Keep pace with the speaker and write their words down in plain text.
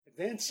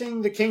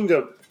Advancing the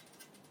kingdom.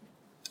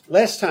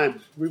 Last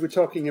time we were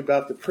talking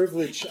about the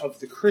privilege of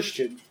the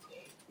Christian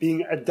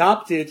being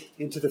adopted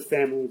into the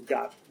family of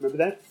God. Remember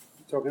that?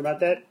 Talking about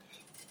that?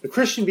 The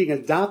Christian being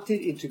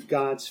adopted into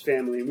God's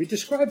family. And we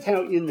described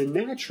how in the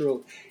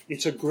natural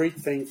it's a great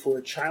thing for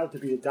a child to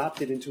be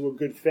adopted into a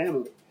good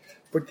family.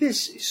 But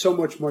this is so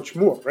much, much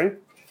more, right?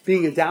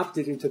 Being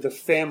adopted into the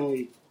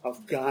family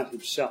of God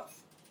himself.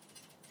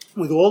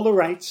 With all the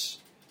rights,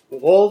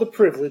 with all the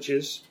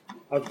privileges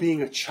of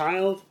being a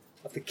child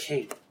of the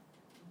king.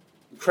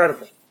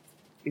 Incredible.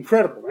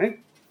 Incredible,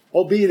 right?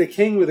 Albeit a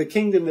king with a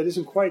kingdom that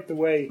isn't quite the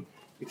way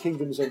the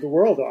kingdoms of the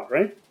world are,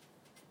 right?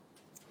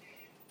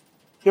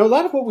 Now, a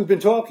lot of what we've been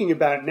talking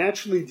about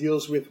naturally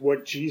deals with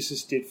what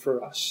Jesus did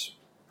for us.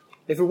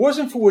 If it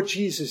wasn't for what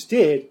Jesus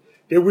did,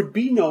 there would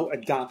be no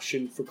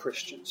adoption for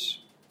Christians.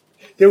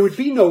 There would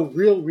be no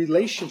real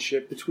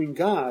relationship between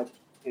God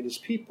and his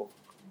people.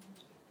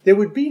 There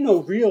would be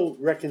no real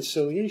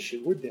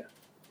reconciliation, would there?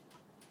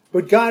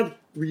 But God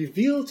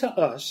revealed to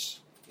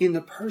us in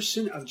the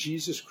person of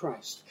Jesus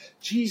Christ.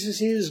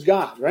 Jesus is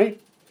God, right?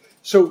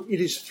 So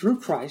it is through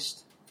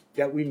Christ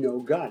that we know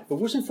God. If it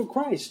wasn't for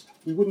Christ,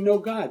 we wouldn't know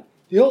God.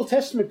 The Old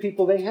Testament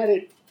people, they had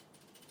it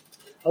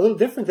a little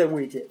different than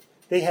we did.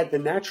 They had the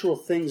natural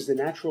things, the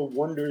natural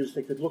wonders.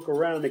 They could look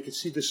around, they could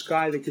see the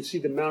sky, they could see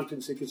the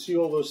mountains, they could see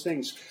all those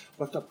things.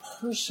 But the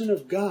person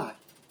of God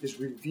is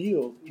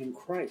revealed in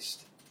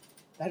Christ.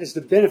 That is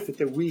the benefit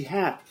that we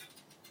have.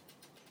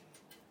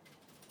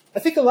 I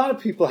think a lot of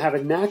people have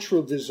a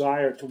natural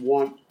desire to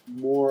want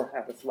more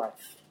out of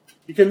life.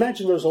 You can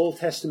imagine those Old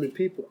Testament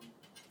people.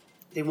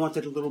 They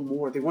wanted a little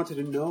more. They wanted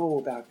to know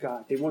about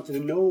God. They wanted to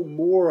know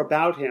more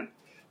about him.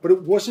 But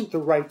it wasn't the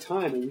right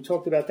time, and we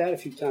talked about that a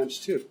few times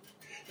too.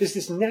 There's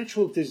this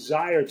natural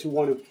desire to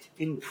want to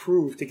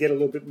improve, to get a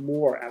little bit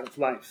more out of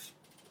life.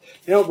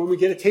 You know, when we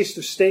get a taste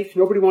of steak,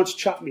 nobody wants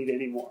chopped meat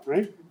anymore,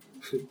 right?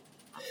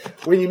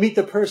 When you meet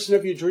the person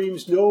of your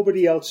dreams,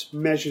 nobody else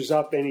measures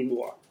up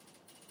anymore.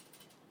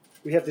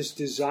 We have this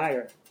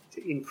desire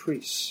to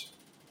increase.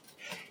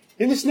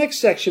 In this next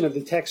section of the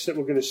text that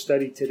we're going to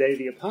study today,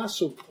 the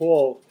Apostle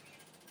Paul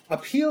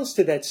appeals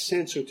to that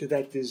sense or to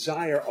that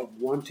desire of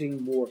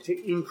wanting more,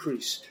 to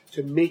increase,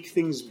 to make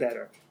things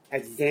better,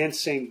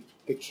 advancing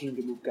the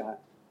kingdom of God.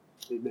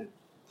 Amen.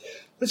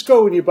 Let's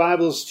go in your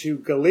Bibles to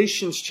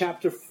Galatians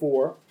chapter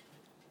 4.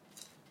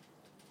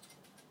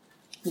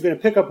 We're going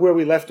to pick up where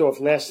we left off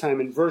last time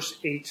in verse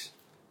 8.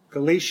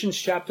 Galatians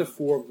chapter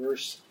 4,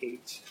 verse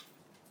 8.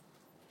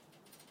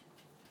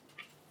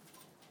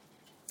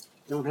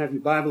 Don't have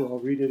your Bible, I'll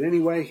read it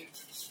anyway.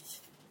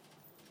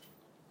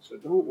 So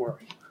don't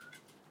worry.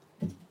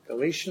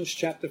 Galatians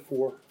chapter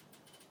 4.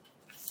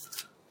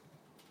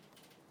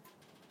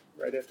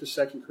 Right after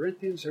 2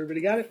 Corinthians.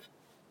 Everybody got it?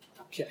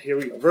 Okay, here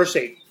we go. Verse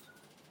 8.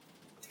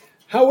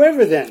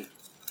 However then,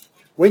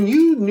 when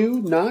you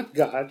knew not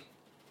God,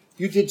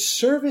 you did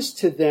service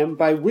to them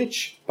by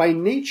which by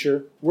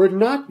nature were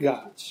not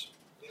gods.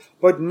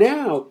 But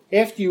now,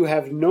 after you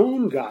have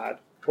known God,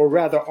 or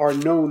rather are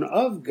known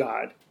of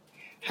God,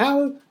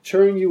 how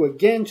turn you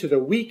again to the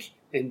weak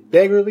and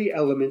beggarly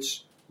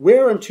elements,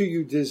 whereunto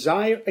you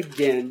desire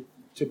again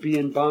to be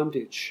in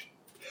bondage?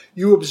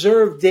 You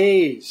observe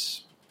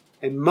days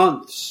and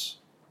months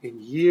and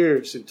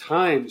years and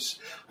times.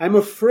 I am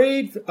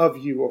afraid of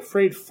you,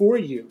 afraid for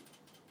you,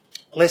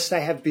 lest I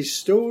have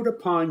bestowed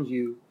upon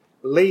you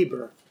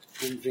labor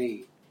in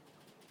vain.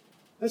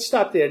 Let's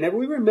stop there. Now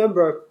we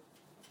remember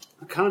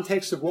the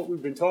context of what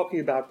we've been talking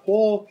about.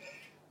 Paul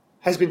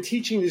has been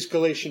teaching this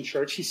Galatian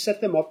church. He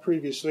set them up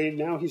previously, and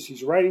now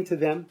he's writing to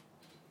them.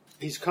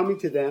 He's coming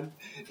to them.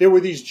 There were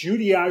these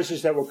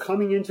Judaizers that were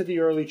coming into the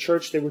early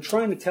church. They were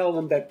trying to tell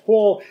them that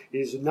Paul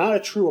is not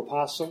a true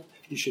apostle.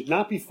 You should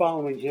not be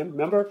following him.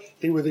 Remember,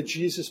 they were the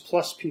Jesus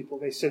plus people.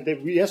 They said,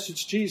 yes,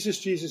 it's Jesus.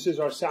 Jesus is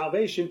our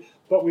salvation,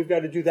 but we've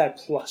got to do that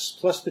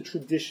plus the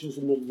traditions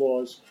and the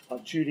laws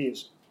of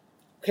Judaism.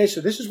 Okay,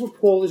 so this is what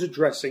Paul is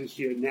addressing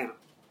here now.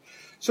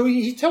 So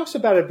he talks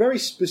about a very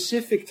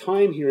specific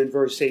time here in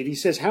verse 8. He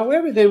says,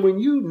 however then, when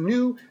you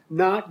knew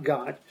not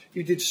God,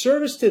 you did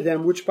service to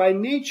them which by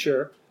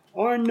nature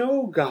are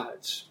no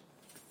gods.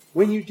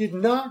 When you did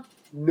not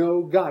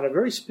know God, a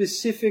very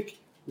specific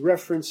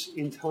reference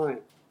in time.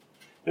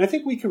 And I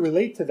think we can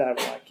relate to that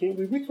a lot, can't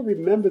we? We can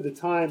remember the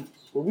time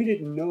when we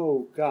didn't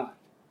know God.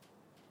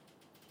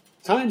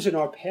 Times in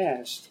our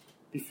past,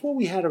 before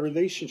we had a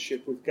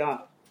relationship with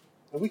God.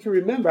 And we can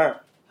remember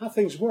how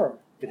things were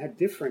and how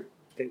different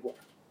they were.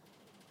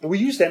 And we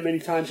use that many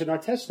times in our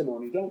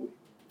testimony, don't we?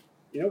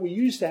 You know, we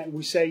use that and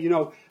we say,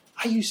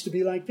 I used to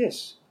be like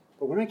this.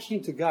 But when I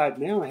came to God,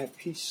 now I have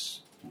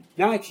peace.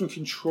 Now I can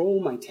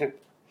control my temper.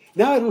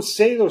 Now I don't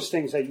say those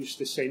things I used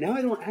to say. Now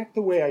I don't act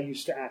the way I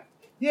used to act.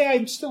 Yeah,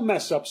 I still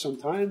mess up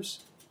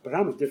sometimes, but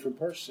I'm a different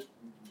person.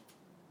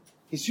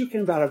 He's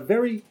talking about a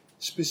very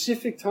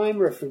specific time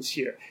reference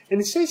here. And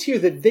it says here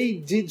that they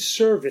did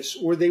service,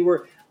 or they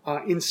were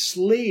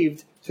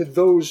enslaved to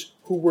those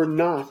who were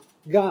not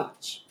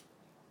gods.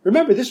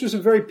 Remember, this was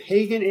a very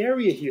pagan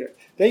area here.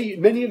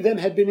 Many of them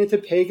had been into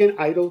pagan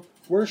idol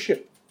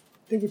worship.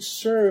 They would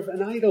serve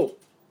an idol.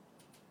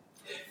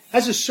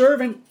 As a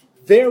servant,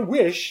 their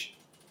wish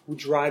would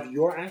drive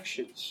your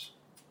actions.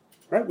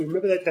 Right?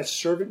 Remember that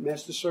servant,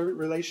 master-servant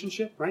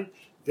relationship, right?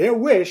 Their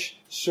wish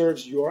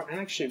serves your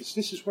actions.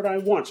 This is what I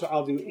want, so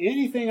I'll do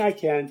anything I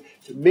can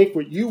to make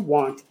what you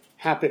want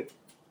happen.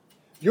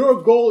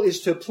 Your goal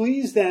is to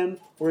please them,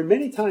 or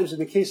many times in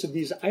the case of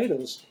these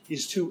idols,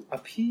 is to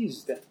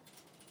appease them.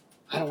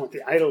 I don't want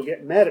the idol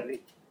getting mad at me.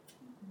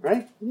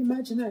 Right? Can you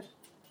imagine that?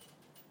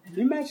 Can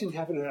you imagine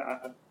having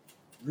a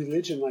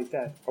religion like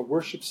that, a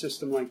worship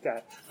system like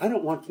that? I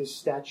don't want this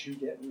statue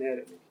getting mad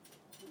at me.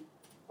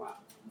 Wow.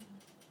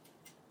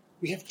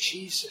 We have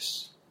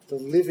Jesus, the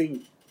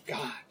living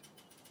God,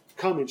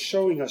 coming,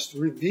 showing us,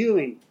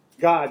 revealing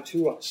God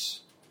to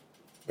us.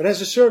 But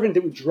as a servant,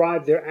 it would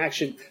drive their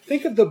action.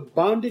 Think of the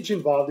bondage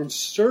involved in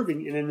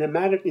serving an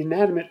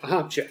inanimate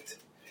object.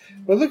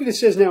 Well, look at it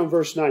says now in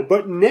verse 9.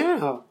 But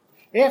now,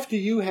 after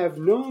you have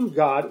known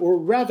God, or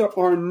rather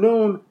are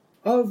known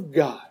of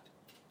God.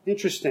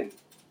 Interesting.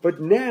 But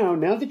now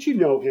that you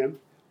know him,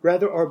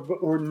 rather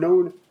are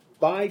known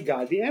by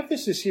God. The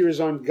emphasis here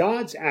is on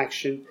God's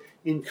action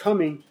in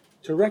coming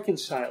to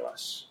reconcile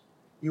us.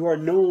 You are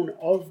known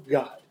of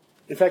God.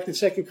 In fact, in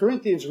 2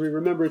 Corinthians, we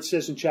remember it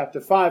says in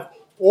chapter 5,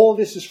 all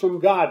this is from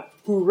God,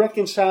 who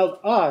reconciled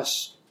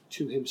us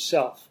to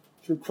himself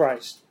through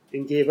Christ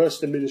and gave us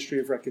the ministry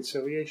of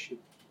reconciliation.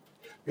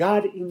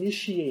 God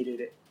initiated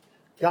it.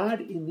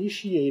 God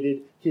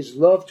initiated his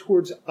love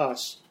towards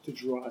us to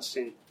draw us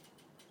in.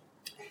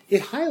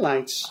 It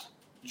highlights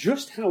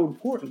just how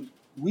important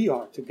we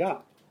are to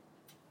God.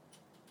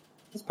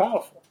 That's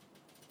powerful.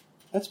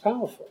 That's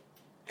powerful.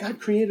 God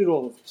created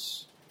all of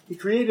us. He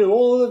created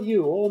all of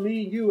you, all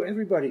me, you,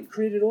 everybody. He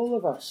created all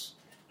of us.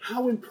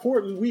 How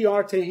important we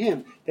are to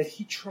him that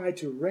he tried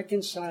to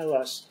reconcile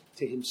us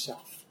to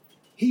himself.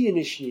 He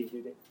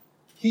initiated it.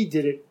 He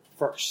did it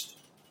first.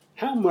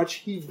 How much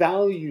he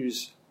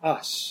values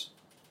us.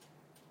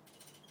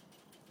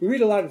 We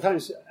read a lot of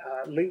times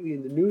lately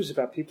in the news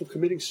about people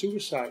committing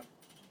suicide.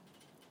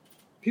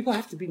 People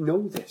have to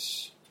know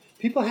this.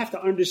 People have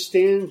to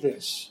understand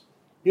this.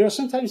 You know,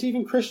 sometimes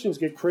even Christians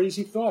get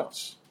crazy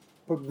thoughts.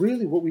 But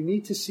really what we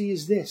need to see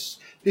is this.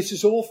 This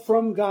is all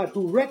from God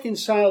who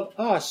reconciled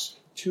us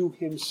to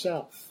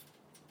himself.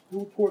 How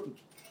important.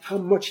 How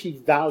much he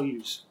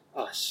values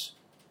us.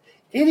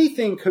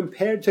 Anything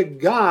compared to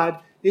God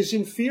is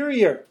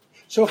inferior.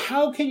 So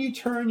how can you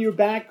turn your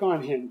back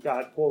on him,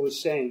 Paul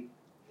is saying?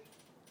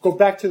 Go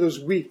back to those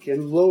weak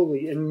and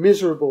lowly and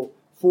miserable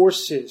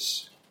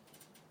forces.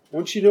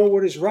 Once you know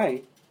what is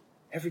right,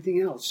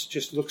 everything else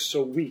just looks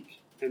so weak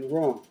and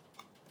wrong.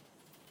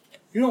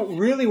 You don't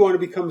really want to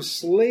become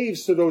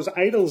slaves to those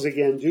idols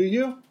again, do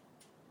you?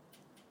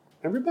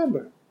 And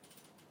remember,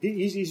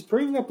 he's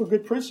bringing up a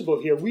good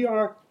principle here. We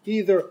are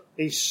either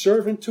a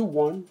servant to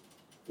one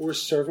or a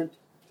servant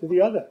to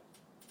the other.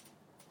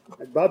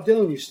 Like Bob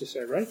Dylan used to say,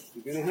 right?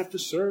 You're going to have to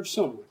serve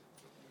someone.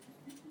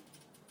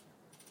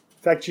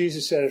 In fact,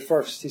 Jesus said it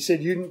first. He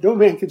said, no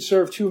man can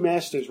serve two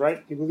masters,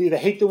 right? He will either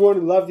hate the one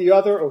and love the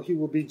other, or he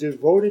will be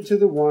devoted to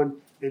the one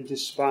and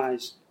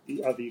despise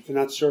the other. You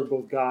cannot serve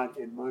both God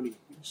and money,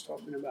 he was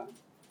talking about.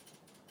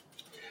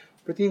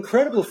 But the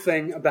incredible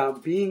thing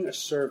about being a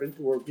servant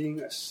or being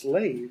a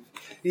slave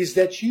is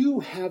that you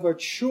have a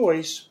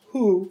choice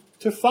who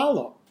to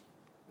follow.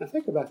 Now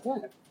think about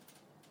that.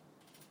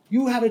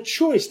 You have a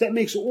choice. That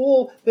makes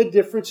all the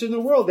difference in the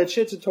world. That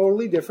sheds a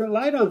totally different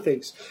light on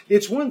things.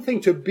 It's one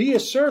thing to be a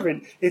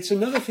servant. It's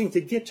another thing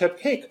to get to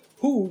pick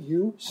who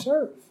you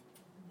serve.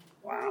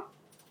 Wow.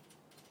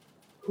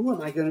 Who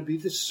am I going to be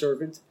the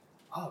servant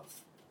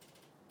of?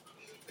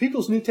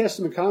 People's New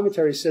Testament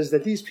commentary says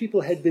that these people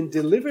had been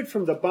delivered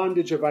from the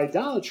bondage of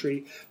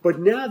idolatry, but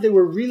now they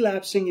were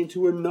relapsing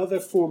into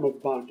another form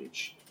of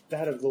bondage,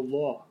 that of the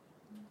law.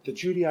 The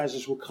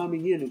Judaizers were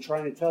coming in and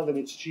trying to tell them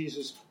it's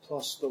Jesus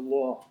plus the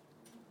law.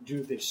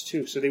 Do this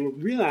too. So they were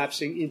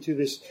relapsing into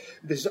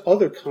this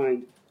other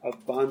kind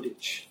of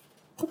bondage.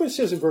 Look what it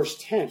says in verse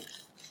 10.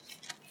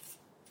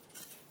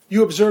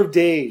 You observe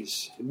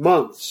days, and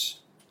months,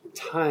 and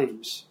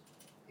times,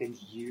 and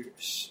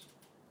years.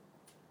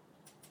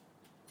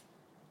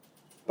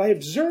 By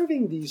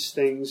observing these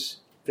things,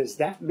 does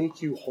that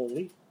make you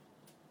holy?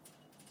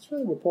 That's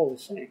really what Paul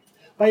is saying.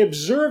 By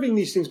observing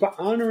these things, by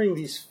honoring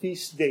these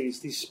feast days,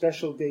 these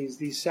special days,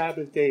 these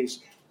Sabbath days,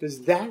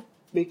 does that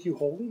make you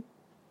holy?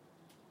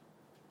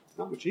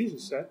 Not what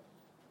Jesus said.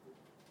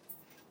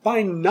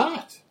 By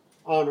not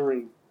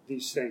honoring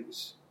these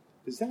things,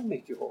 does that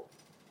make you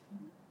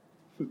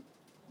holy?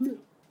 No.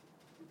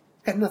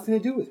 Got nothing to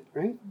do with it,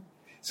 right?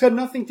 It's got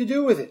nothing to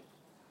do with it.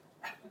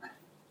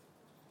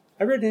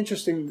 I read an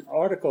interesting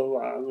article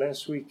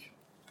last week,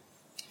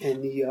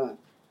 and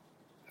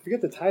I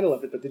forget the title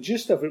of it, but the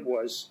gist of it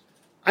was,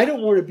 I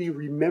don't want to be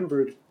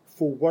remembered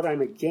for what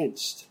I'm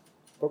against,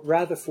 but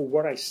rather for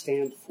what I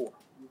stand for.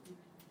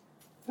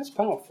 That's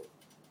powerful.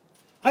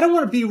 I don't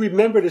want to be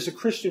remembered as a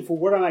Christian for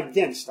what I'm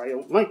against. I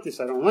don't like this,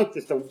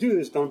 don't do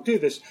this, don't do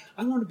this.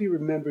 I want to be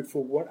remembered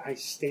for what I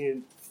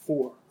stand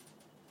for.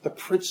 the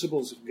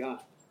principles of God.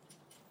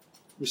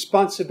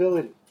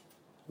 Responsibility,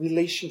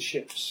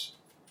 relationships,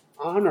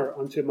 honor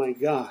unto my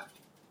God.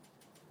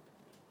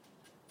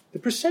 The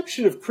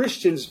perception of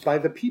Christians by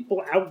the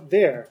people out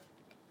there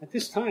at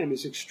this time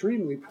is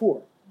extremely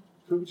poor.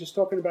 We were just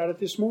talking about it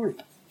this morning.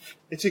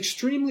 It's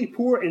extremely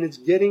poor and it's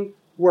getting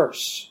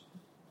worse.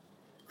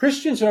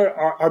 Christians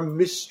are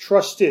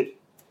mistrusted.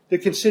 They're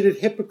considered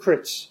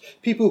hypocrites,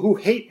 people who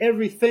hate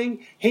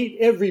everything, hate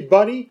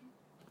everybody.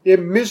 They're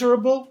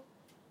miserable.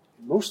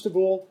 And most of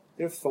all,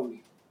 they're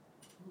phony.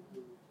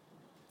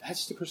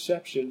 That's the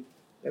perception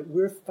that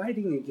we're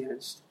fighting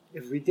against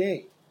every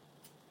day.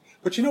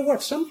 But you know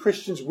what? Some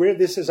Christians wear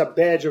this as a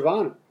badge of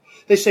honor.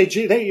 They say,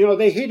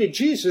 they hated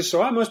Jesus,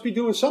 so I must be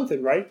doing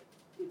something right.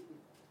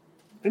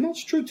 And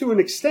that's true to an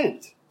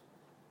extent.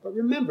 But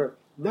remember,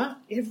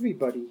 not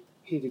everybody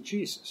hated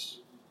Jesus.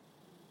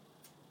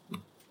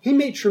 He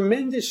made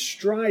tremendous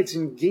strides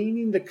in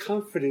gaining the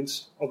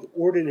confidence of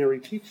ordinary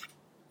people.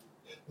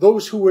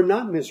 Those who were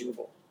not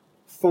miserable,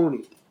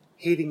 phony,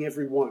 hating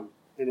everyone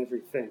and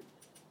everything.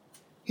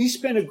 He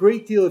spent a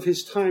great deal of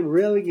his time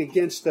railing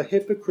against the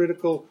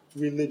hypocritical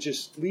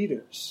religious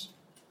leaders.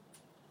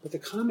 But the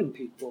common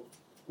people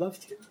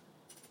loved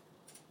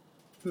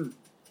him.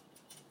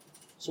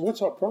 So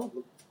what's our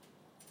problem?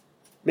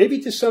 Maybe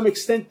to some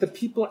extent the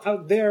people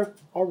out there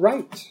are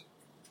right.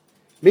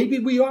 Maybe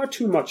we are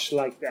too much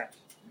like that.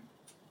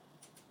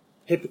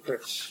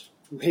 Hypocrites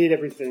who hate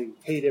everything,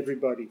 hate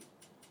everybody,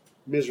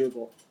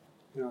 miserable,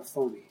 and are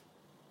phony.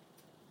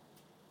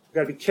 We've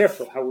got to be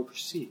careful how we're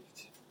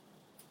perceived.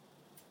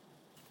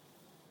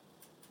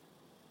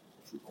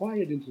 It's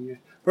quiet in here.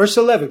 Verse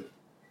 11.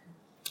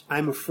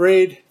 I'm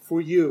afraid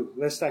for you,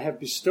 lest I have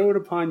bestowed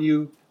upon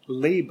you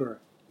labor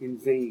in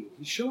vain.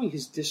 He's showing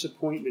his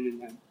disappointment in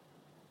them.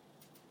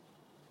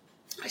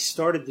 I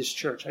started this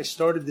church. I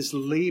started this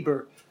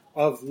labor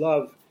of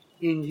love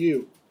in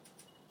you.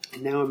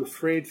 And now I'm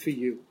afraid for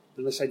you,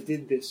 unless I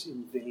did this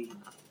in vain.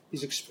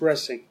 He's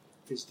expressing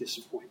his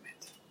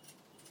disappointment.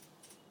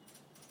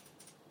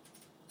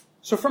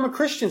 So from a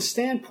Christian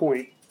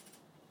standpoint,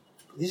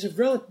 these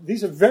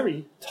are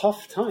very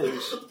tough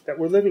times that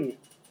we're living in.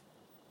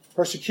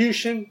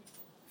 Persecution,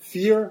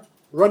 fear,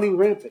 running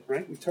rampant,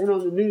 right? We turn on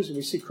the news and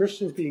we see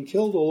Christians being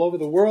killed all over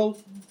the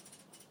world.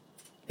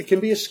 It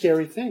can be a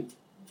scary thing.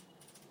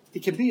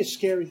 It can be a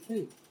scary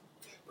thing.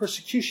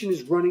 Persecution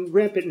is running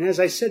rampant. And as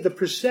I said, the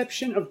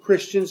perception of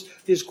Christians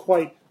is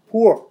quite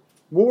poor.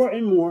 More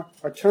and more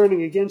are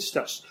turning against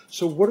us.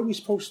 So what are we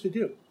supposed to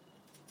do?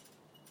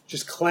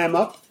 Just clam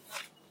up?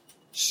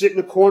 Sit in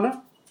a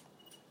corner?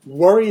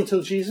 Worry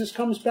until Jesus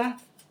comes back?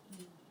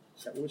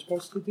 Is that what we're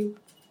supposed to do?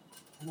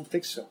 I don't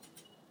think so.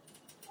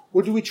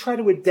 Or do we try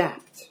to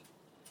adapt?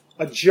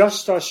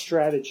 Adjust our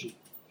strategy?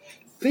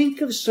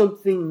 Think of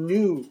something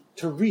new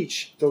to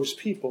reach those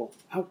people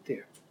out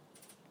there.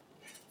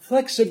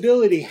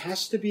 Flexibility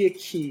has to be a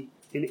key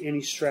in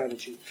any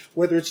strategy,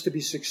 whether it's to be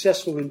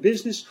successful in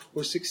business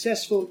or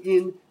successful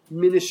in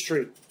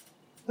ministry.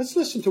 Let's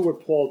listen to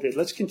what Paul did.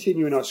 Let's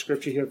continue in our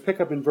scripture here.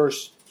 Pick up in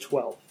verse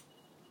 12.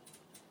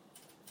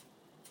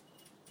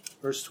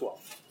 Verse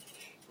 12.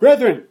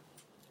 Brethren,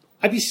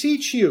 I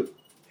beseech you,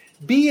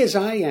 be as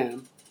I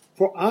am,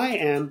 for I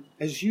am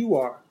as you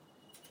are.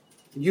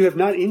 You have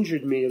not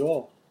injured me at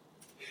all.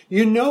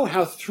 You know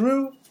how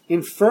through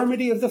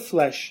infirmity of the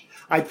flesh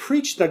I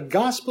preached the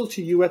gospel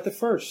to you at the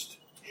first.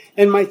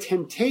 And my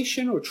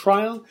temptation or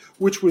trial,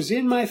 which was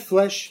in my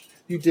flesh,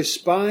 you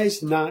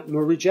despised not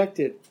nor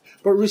rejected,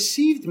 but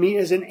received me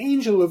as an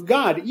angel of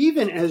God,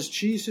 even as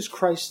Jesus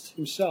Christ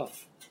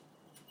himself.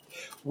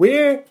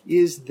 Where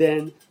is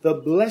then the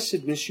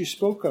blessedness you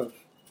spoke of?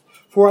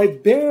 For I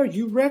bear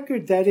you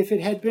record that if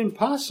it had been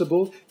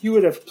possible, you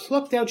would have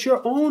plucked out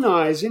your own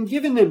eyes and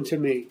given them to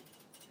me.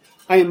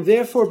 I am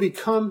therefore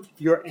become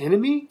your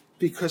enemy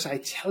because I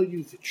tell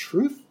you the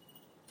truth?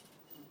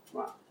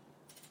 Wow.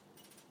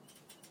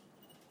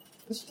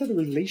 Listen to the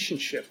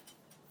relationship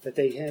that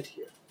they had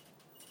here.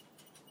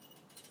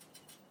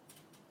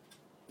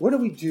 What do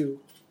we do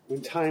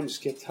when times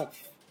get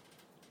tough?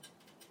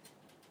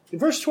 In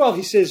verse 12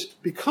 he says,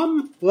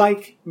 become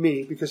like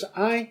me because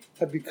I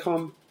have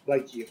become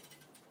like you.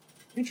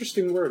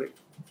 Interesting wording.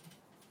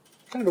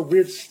 Kind of a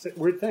weird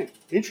thing.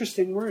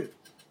 Interesting wording.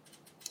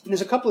 And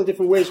there's a couple of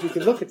different ways we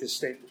could look at this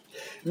statement.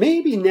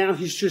 Maybe now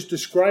he's just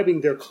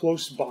describing their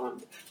close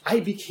bond. I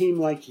became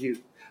like you.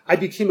 I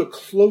became a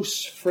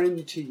close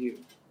friend to you.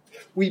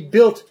 We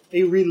built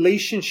a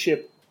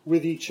relationship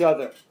with each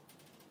other.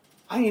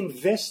 I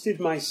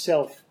invested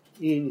myself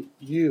in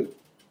you.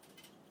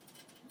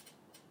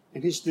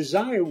 And his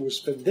desire was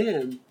for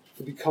them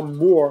to become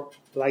more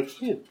like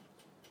him.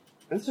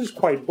 And this is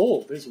quite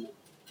bold, isn't it?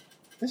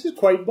 This is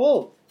quite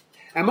bold.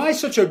 Am I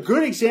such a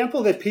good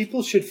example that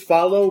people should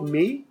follow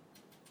me?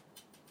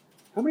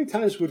 How many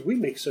times would we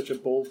make such a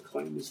bold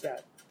claim as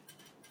that?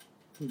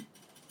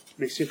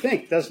 Makes you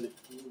think, doesn't it?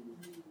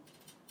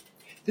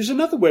 There's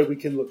another way we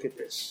can look at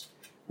this,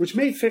 which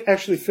may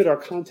actually fit our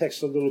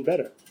context a little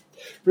better.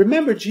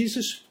 Remember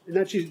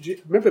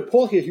remember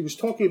Paul here, he was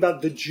talking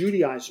about the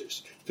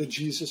Judaizers, the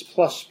Jesus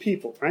plus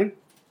people, right?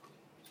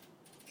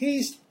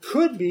 He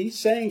could be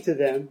saying to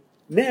them,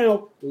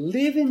 now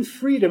live in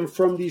freedom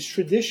from these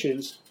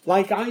traditions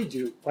like I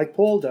do, like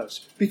Paul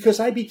does, because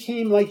I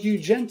became like you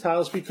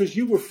Gentiles because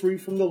you were free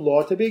from the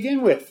law to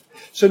begin with.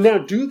 So now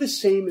do the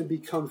same and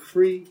become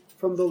free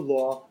from the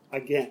law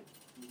again.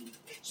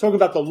 He's talking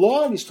about the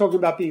law and he's talking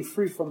about being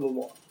free from the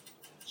law.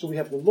 So we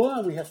have the law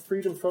and we have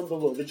freedom from the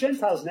law. The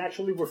Gentiles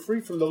naturally were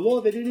free from the law.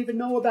 They didn't even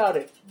know about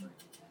it.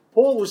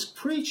 Paul was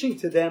preaching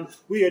to them,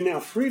 we are now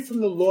free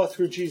from the law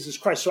through Jesus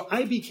Christ. So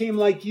I became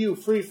like you,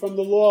 free from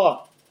the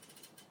law.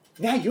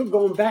 Now you're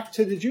going back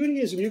to the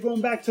Judaism. You're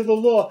going back to the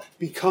law.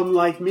 Become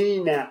like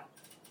me now.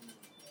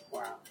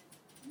 Wow.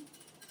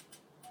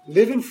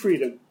 Live in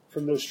freedom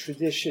from those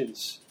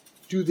traditions.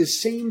 Do the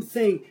same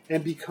thing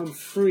and become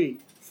free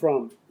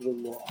from the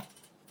law.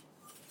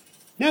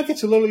 Now it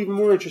gets a little even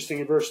more interesting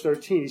in verse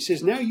 13. He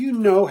says, now you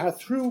know how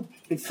through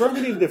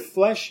infirmity of the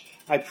flesh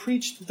I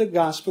preached the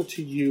gospel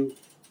to you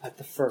at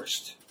the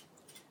first.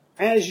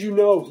 As you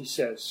know, he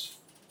says.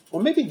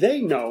 Well, maybe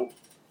they know,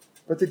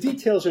 but the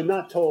details are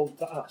not told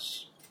to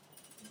us.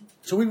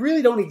 So we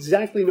really don't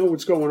exactly know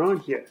what's going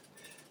on here.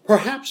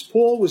 Perhaps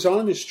Paul was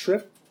on this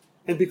trip,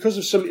 and because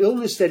of some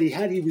illness that he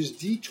had, he was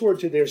detoured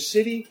to their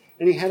city,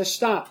 and he had to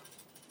stop.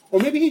 Or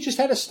maybe he just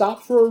had to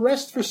stop for a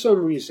rest for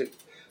some reason.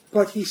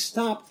 But he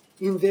stopped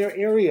in their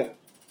area.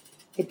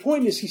 The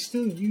point is, he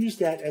still used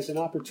that as an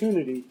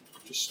opportunity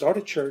to start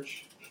a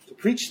church, to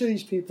preach to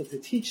these people, to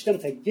teach them,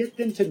 to get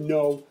them to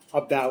know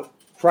about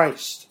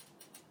Christ.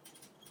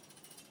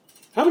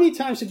 How many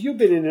times have you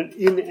been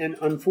in an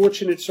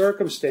unfortunate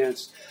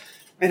circumstance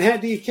and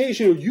had the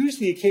occasion or used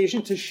the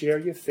occasion to share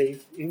your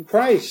faith in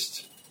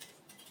Christ?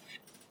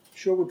 I'm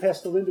sure when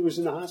Pastor Linda was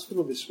in the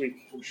hospital this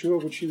week, I'm sure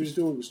what she was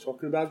doing was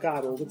talking about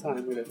God all the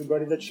time with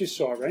everybody that she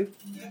saw, right?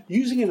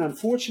 Using an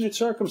unfortunate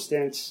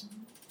circumstance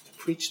to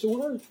preach the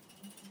word,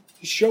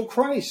 to show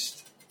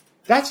Christ.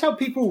 That's how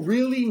people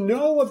really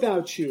know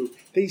about you.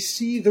 They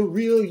see the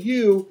real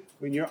you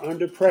when you're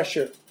under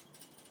pressure.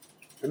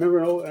 I remember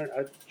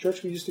a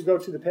church we used to go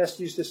to, the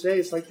pastor used to say,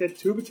 it's like that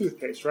tube of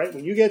toothpaste, right?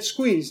 When you get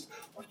squeezed,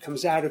 what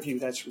comes out of you,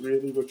 that's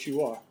really what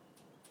you are.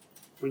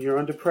 When you're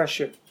under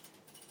pressure.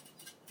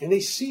 And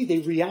they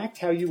react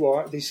how you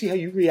are. They see how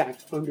you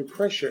react under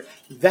pressure.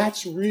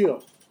 That's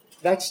real.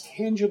 That's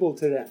tangible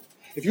to them.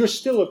 If you're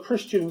still a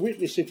Christian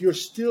witness, if you're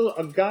still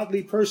a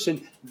godly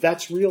person,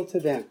 that's real to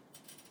them.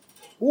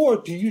 Or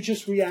do you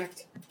just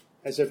react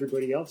as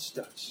everybody else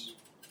does?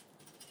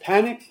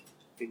 Panic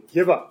and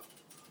give up.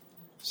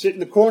 Sit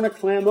in the corner,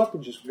 clam up,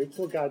 and just wait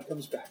till God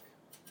comes back.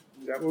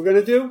 Is that what we're going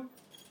to do?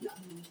 No.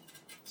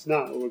 It's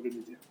not what we're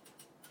going to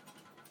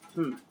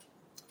do.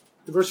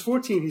 In verse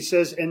 14, he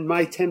says, and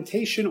my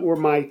temptation or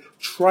my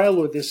trial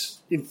or this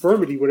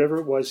infirmity, whatever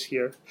it was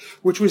here,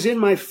 which was in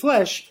my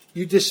flesh,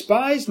 you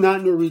despised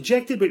not nor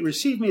rejected, but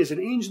received me as an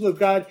angel of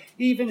God,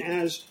 even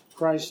as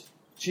Christ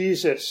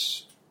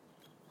Jesus.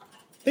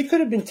 They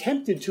could have been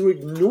tempted to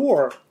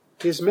ignore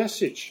his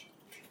message.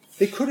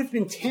 They could have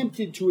been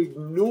tempted to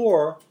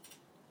ignore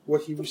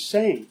what he was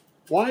saying.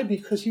 Why?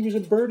 Because he was a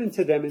burden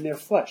to them in their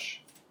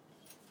flesh.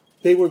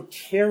 They were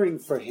caring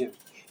for him.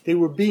 They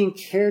were being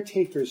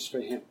caretakers for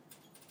him.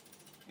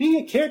 Being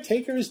a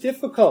caretaker is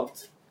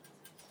difficult.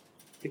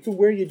 It can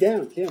wear you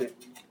down, can't it?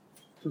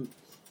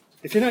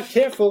 If you're not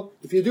careful,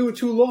 if you do it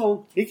too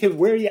long, it can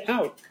wear you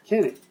out,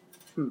 can't it?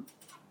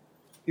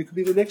 You could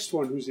be the next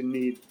one who's in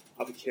need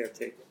of a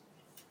caretaker.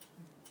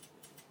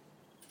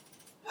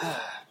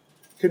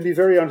 Could be a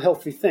very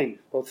unhealthy thing,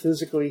 both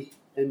physically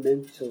and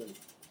mentally.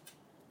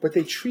 But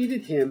they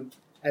treated him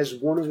as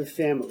one of the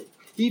family.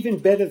 Even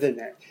better than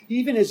that.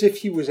 Even as if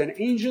he was an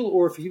angel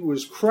or if he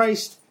was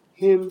Christ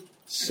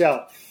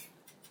himself.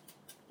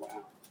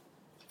 Wow.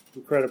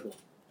 Incredible.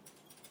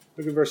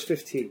 Look at verse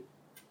 15.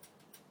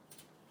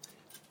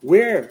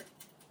 Where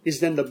is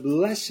then the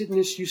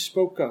blessedness you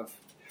spoke of?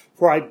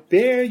 For I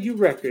bear you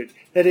record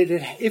that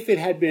if it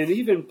had been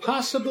even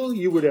possible,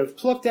 you would have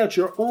plucked out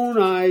your own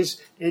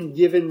eyes and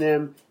given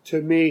them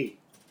to me.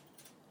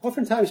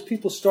 Oftentimes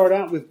people start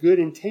out with good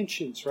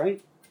intentions,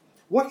 right?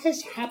 What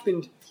has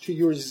happened to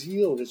your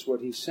zeal is what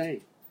he's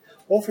saying.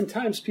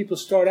 Oftentimes people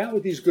start out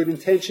with these good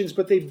intentions,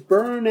 but they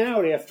burn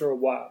out after a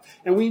while.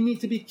 And we need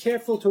to be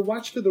careful to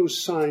watch for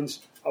those signs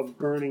of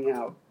burning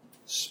out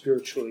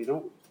spiritually,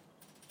 don't we?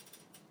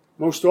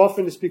 Most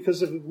often it's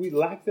because we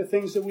lack the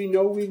things that we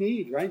know we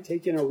need, right?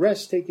 Taking a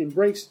rest, taking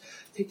breaks,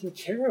 taking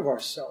care of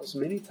ourselves.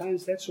 Many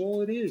times that's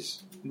all it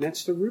is. And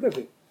that's the root of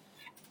it.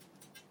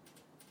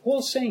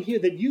 Paul's saying here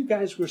that you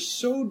guys were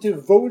so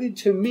devoted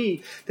to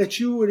me that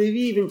you would have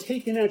even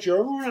taken out your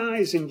own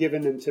eyes and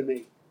given them to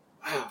me.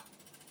 Wow.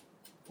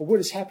 But what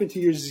has happened to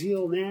your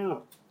zeal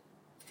now?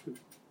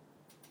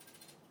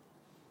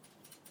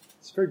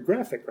 It's very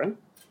graphic, right?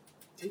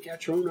 Take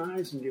out your own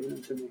eyes and give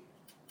them to me.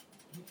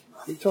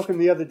 We were talking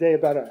the other day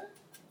about a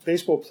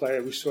baseball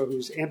player we saw who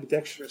was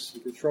ambidextrous. He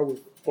could throw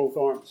with both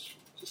arms.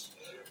 Just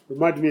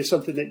Reminded me of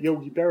something that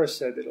Yogi Berra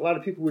said, that a lot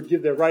of people would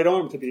give their right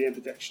arm to be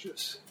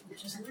ambidextrous.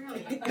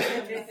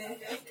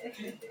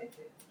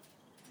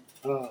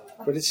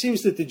 But it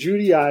seems that the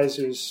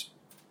Judaizers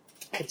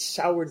had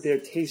soured their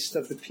taste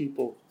of the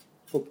people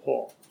for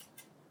Paul.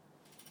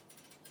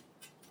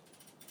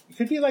 It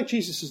could be like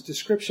Jesus'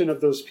 description of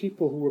those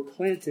people who were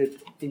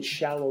planted in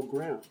shallow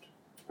ground,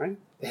 right?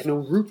 They had no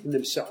root in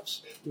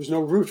themselves. There was no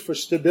root for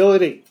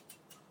stability.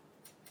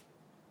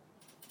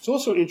 It's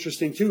also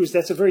interesting, too, is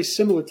that's a very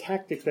similar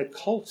tactic that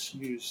cults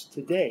use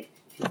today,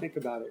 if you think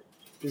about it.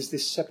 There's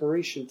this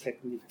separation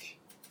technique.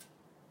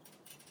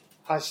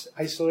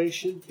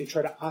 Isolation, they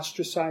try to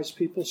ostracize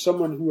people.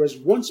 Someone who has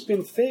once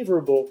been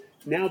favorable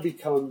now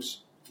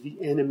becomes the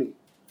enemy.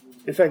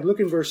 In fact,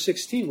 look in verse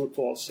 16 what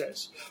Paul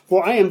says.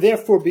 For am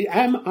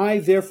I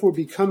therefore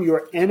become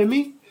your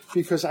enemy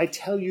because I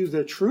tell you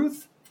the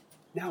truth?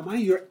 Now am I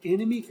your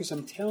enemy because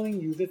I'm telling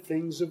you the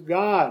things of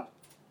God?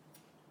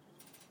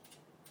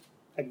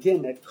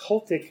 Again, that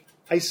cultic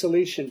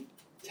isolation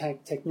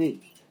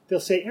technique.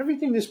 They'll say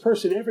everything this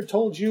person ever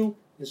told you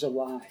is a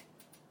lie.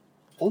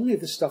 Only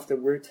the stuff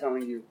that we're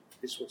telling you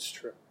is what's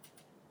true.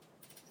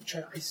 They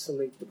try to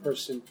isolate the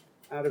person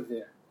out of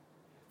there.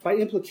 By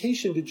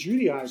implication, the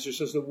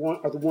Judaizers are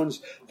the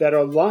ones that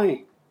are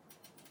lying.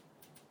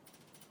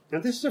 Now,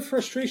 this is a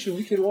frustration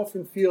we can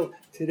often feel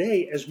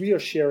today as we are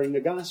sharing the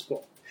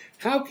gospel.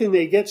 How can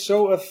they get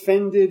so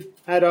offended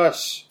at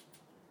us?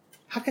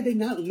 How could they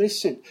not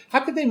listen?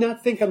 How could they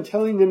not think I'm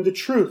telling them the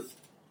truth?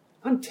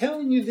 I'm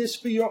telling you this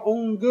for your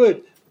own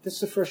good. That's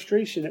the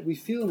frustration that we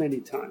feel many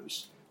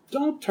times.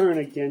 Don't turn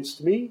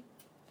against me.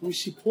 We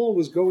see Paul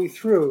was going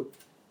through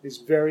this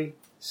very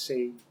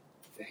same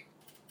thing.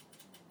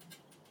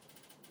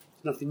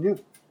 Nothing new.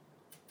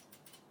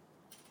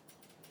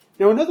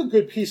 Now, another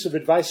good piece of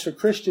advice for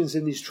Christians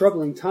in these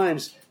troubling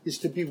times is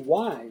to be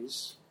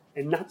wise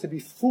and not to be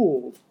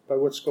fooled by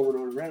what's going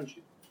on around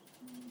you.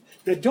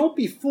 Now, don't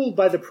be fooled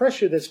by the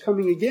pressure that's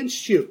coming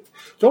against you.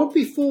 Don't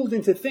be fooled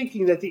into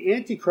thinking that the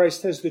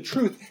Antichrist has the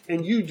truth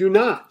and you do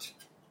not.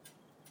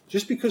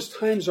 Just because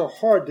times are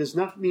hard does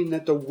not mean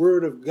that the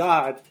Word of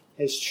God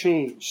has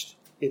changed.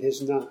 It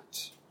has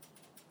not.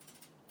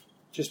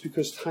 Just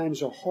because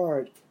times are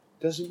hard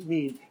doesn't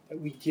mean that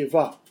we give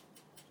up.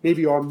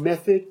 Maybe our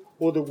method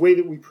or the way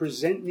that we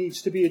present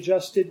needs to be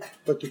adjusted,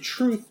 but the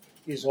truth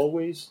is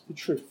always the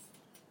truth.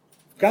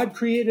 God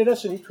created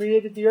us and He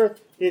created the earth.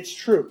 It's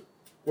true.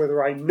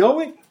 Whether I know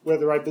it,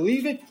 whether I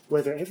believe it,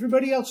 whether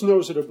everybody else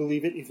knows it or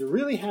believe it, if it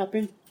really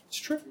happened, it's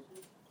true.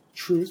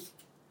 Truth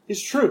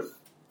is truth.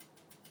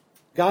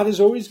 God is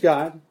always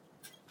God.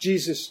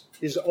 Jesus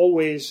is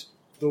always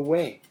the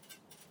way.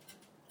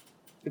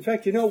 In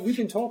fact, we've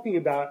been talking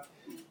about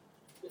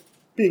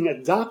being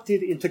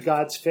adopted into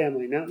God's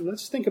family. Now,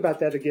 let's think about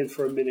that again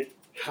for a minute,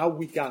 how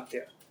we got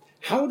there.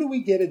 How do we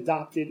get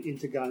adopted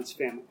into God's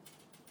family?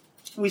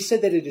 We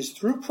said that it is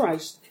through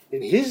Christ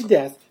and His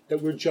death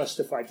that we're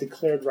justified,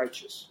 declared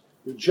righteous.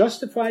 We're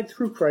justified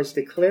through Christ,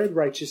 declared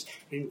righteous,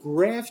 and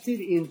grafted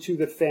into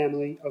the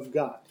family of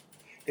God.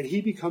 And He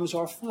becomes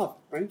our Father,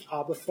 right?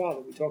 Abba,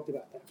 Father. We talked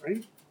about that,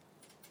 right?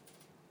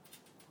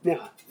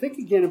 Now, think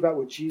again about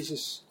what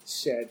Jesus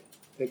said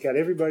that got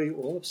everybody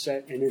all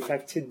upset, and in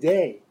fact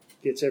today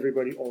gets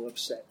everybody all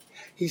upset.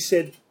 He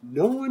said,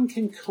 no one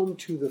can come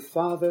to the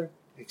Father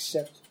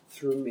except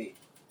through me.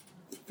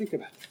 Think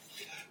about it.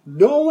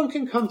 No one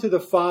can come to the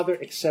Father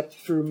except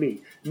through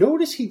me.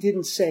 Notice He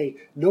didn't say,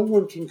 no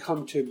one can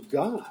come to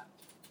God.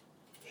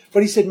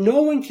 But He said,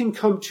 no one can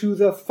come to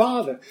the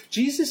Father.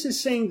 Jesus is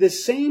saying the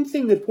same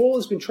thing that Paul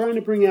has been trying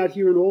to bring out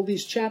here in all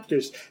these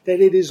chapters,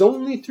 that it is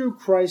only through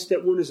Christ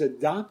that one is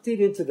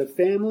adopted into the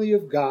family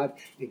of God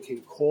and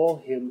can call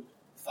Him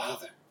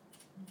Father.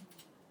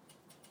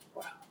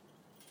 Wow.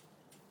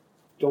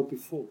 Don't be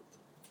fooled.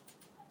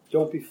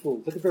 Don't be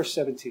fooled. Look at verse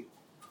 17.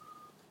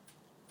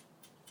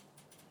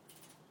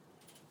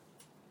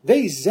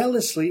 They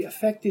zealously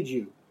affected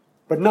you,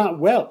 but not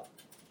well.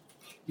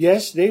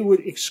 Yes, they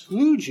would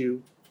exclude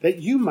you that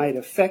you might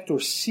affect or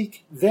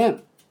seek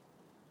them.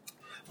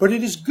 But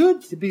it is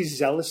good to be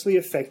zealously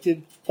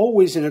affected,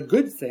 always in a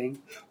good thing,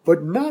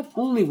 but not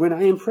only when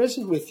I am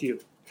present with you.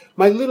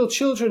 My little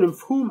children,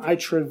 of whom I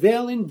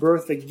travail in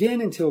birth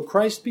again until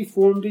Christ be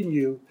formed in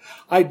you,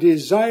 I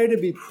desire to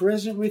be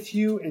present with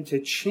you and to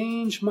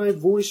change my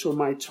voice or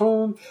my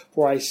tone,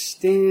 for I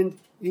stand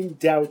in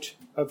doubt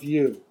of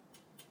you.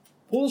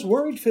 Paul's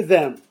worried for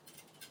them.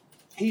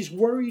 He's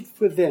worried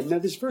for them. Now,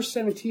 this verse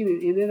 17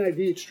 in NIV,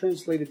 it's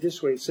translated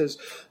this way. It says,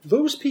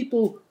 those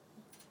people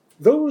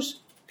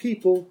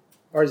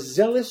are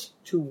zealous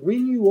to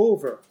win you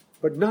over,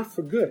 but not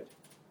for good.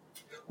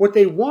 What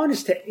they want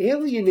is to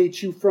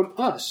alienate you from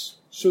us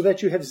so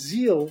that you have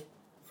zeal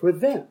for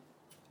them.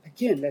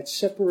 Again, that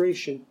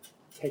separation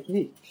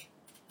technique.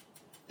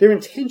 Their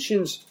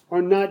intentions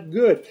are not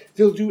good.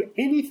 They'll do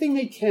anything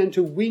they can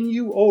to win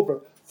you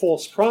over.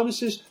 False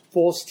promises,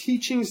 false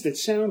teachings that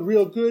sound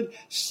real good,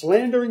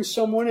 slandering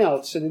someone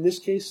else, and in this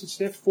case it's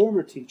their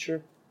former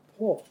teacher,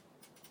 Paul.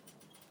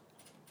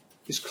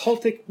 This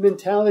cultic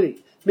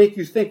mentality, make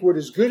you think what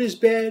is good is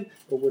bad,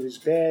 but what is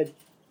bad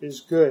is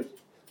good.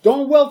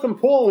 Don't welcome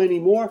Paul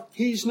anymore.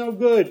 He's no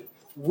good.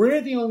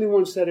 We're the only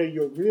ones that are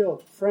your real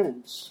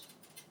friends,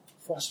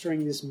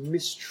 fostering this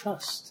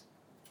mistrust.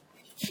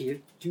 You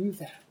can't do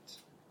that.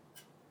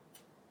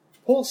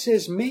 Paul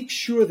says, make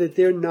sure that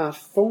they're not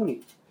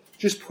phony,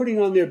 just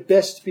putting on their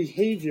best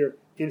behavior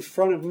in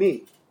front of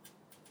me.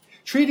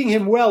 Treating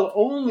him well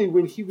only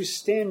when he was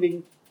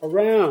standing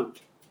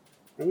around.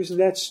 Now, isn't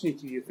that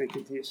sneaky, you're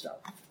thinking to yourself?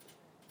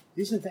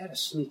 Isn't that a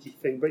sneaky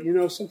thing? But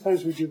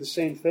sometimes we do the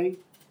same thing.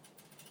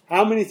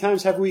 How many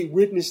times have we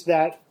witnessed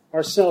that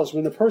ourselves?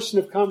 When the person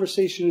of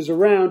conversation is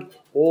around,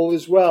 all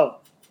is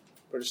well.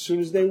 But as soon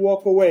as they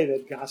walk away,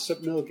 that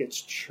gossip mill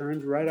gets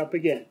churned right up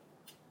again.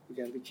 We've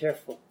got to be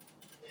careful.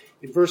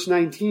 In verse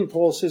 19,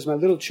 Paul says, my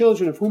little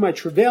children, of whom I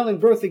travail in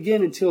birth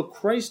again until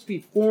Christ be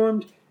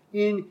formed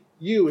in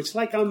you. It's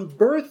like I'm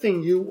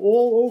birthing you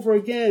all over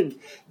again.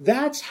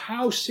 That's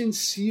how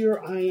sincere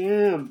I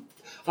am.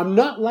 I'm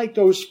not like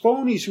those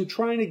phonies who are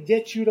trying to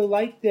get you to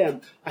like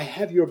them. I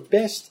have your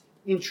best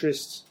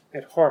interests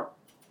at heart.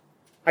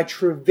 I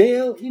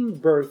travail in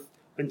birth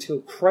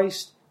until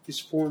Christ is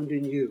formed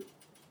in you.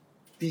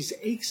 These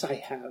aches I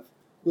have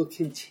will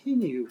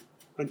continue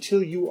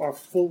until you are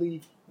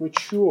fully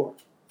mature.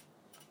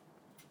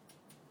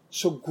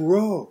 So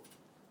grow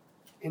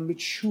and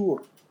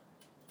mature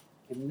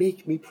and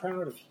make me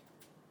proud of you.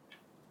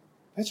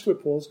 That's where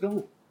Paul's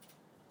going.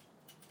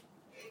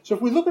 So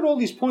if we look at all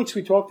these points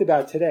we talked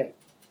about today,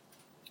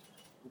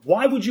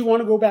 why would you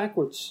want to go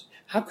backwards?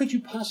 How could you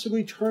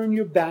possibly turn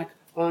your back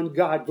on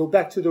God, go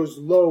back to those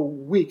low,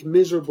 weak,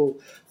 miserable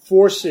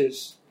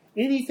forces?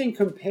 Anything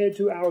compared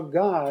to our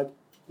God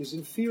is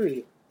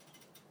inferior.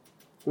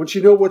 Once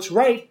you know what's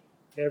right,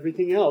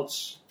 everything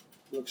else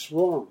looks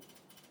wrong.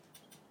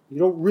 You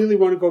don't really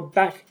want to go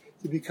back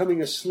to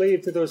becoming a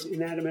slave to those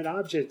inanimate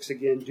objects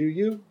again, do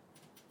you?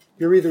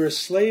 You're either a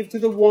slave to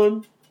the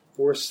one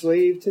or a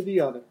slave to the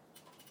other.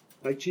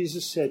 Like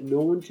Jesus said,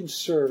 no one can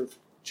serve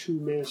two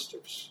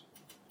masters.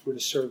 We're to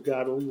serve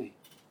God only.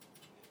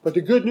 But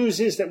the good news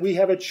is that we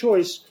have a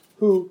choice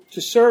who to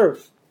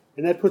serve.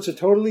 And that puts a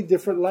totally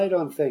different light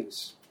on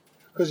things.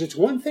 Because it's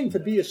one thing to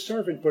be a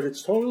servant, but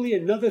it's totally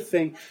another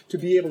thing to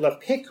be able to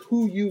pick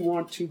who you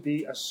want to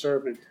be a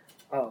servant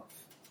of.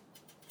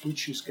 We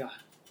choose God.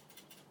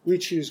 We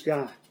choose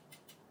God.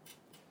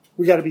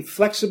 We got to be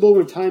flexible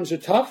when times are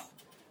tough.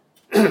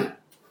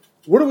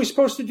 What are we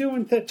supposed to do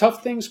when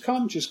tough things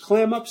come? Just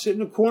clam up, sit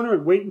in a corner,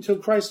 and wait until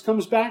Christ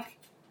comes back?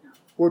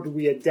 Or do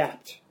we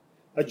adapt?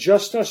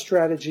 Adjust our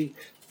strategy.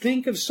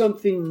 Think of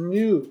something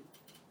new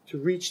to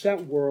reach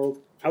that world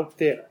out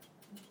there.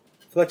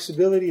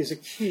 Flexibility is a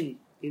key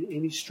in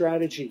any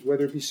strategy,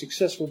 whether it be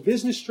successful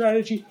business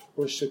strategy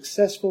or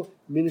successful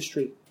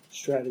ministry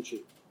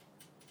strategy.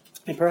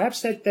 And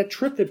perhaps that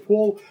trip that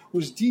Paul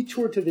was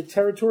detoured to the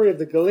territory of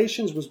the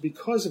Galatians was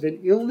because of an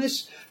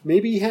illness.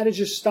 Maybe he had to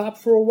just stop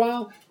for a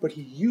while, but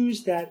he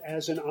used that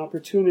as an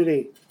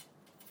opportunity.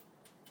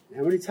 And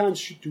how many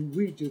times do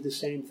we do the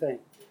same thing?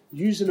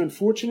 Use an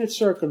unfortunate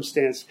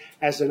circumstance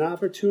as an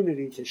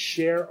opportunity to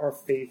share our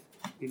faith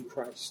in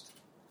Christ.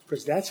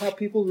 Because that's how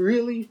people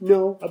really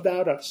know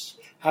about us.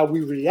 How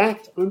we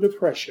react under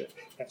pressure.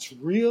 That's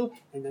real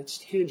and that's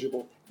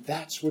tangible.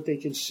 That's what they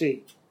can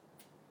see.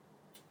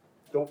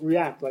 Don't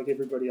react like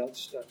everybody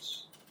else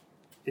does.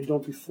 And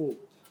don't be fooled.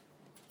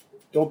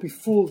 Don't be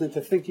fooled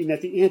into thinking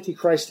that the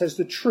Antichrist has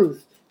the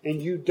truth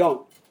and you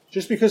don't.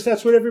 Just because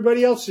that's what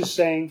everybody else is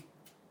saying,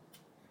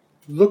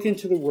 look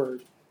into the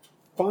Word.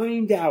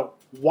 Find out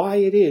why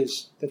it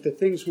is that the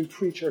things we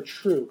preach are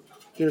true.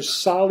 There's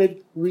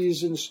solid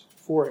reasons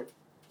for it.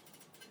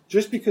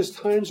 Just because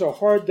times are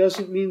hard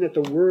doesn't mean that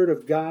the Word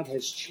of God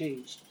has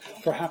changed.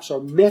 Perhaps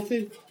our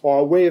method or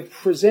our way of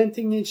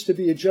presenting needs to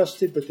be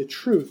adjusted, but the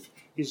truth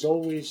is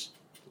always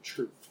the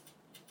truth.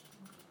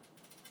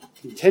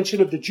 The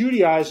intention of the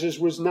Judaizers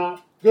was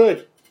not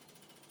good.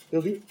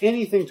 They'll do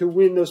anything to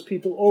win those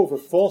people over.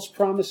 False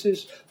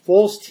promises,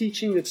 false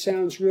teaching that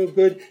sounds real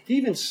good,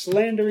 even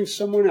slandering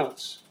someone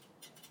else.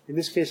 In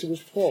this case, it was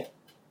Paul.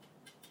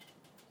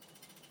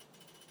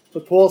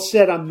 But Paul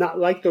said, I'm not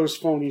like those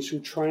phonies who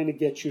are trying to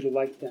get you to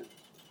like them.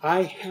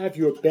 I have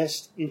your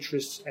best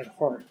interests at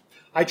heart.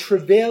 I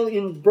travail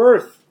in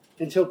birth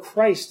until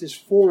Christ is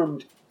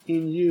formed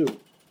in you.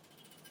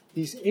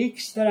 These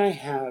aches that I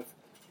have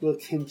will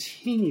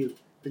continue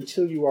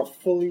until you are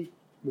fully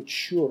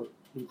mature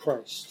in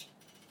Christ.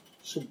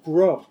 So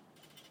grow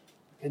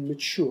and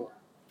mature.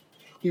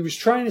 He was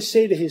trying to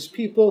say to his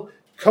people,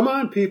 come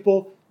on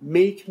people,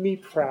 make me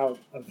proud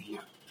of you.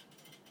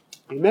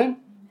 Amen?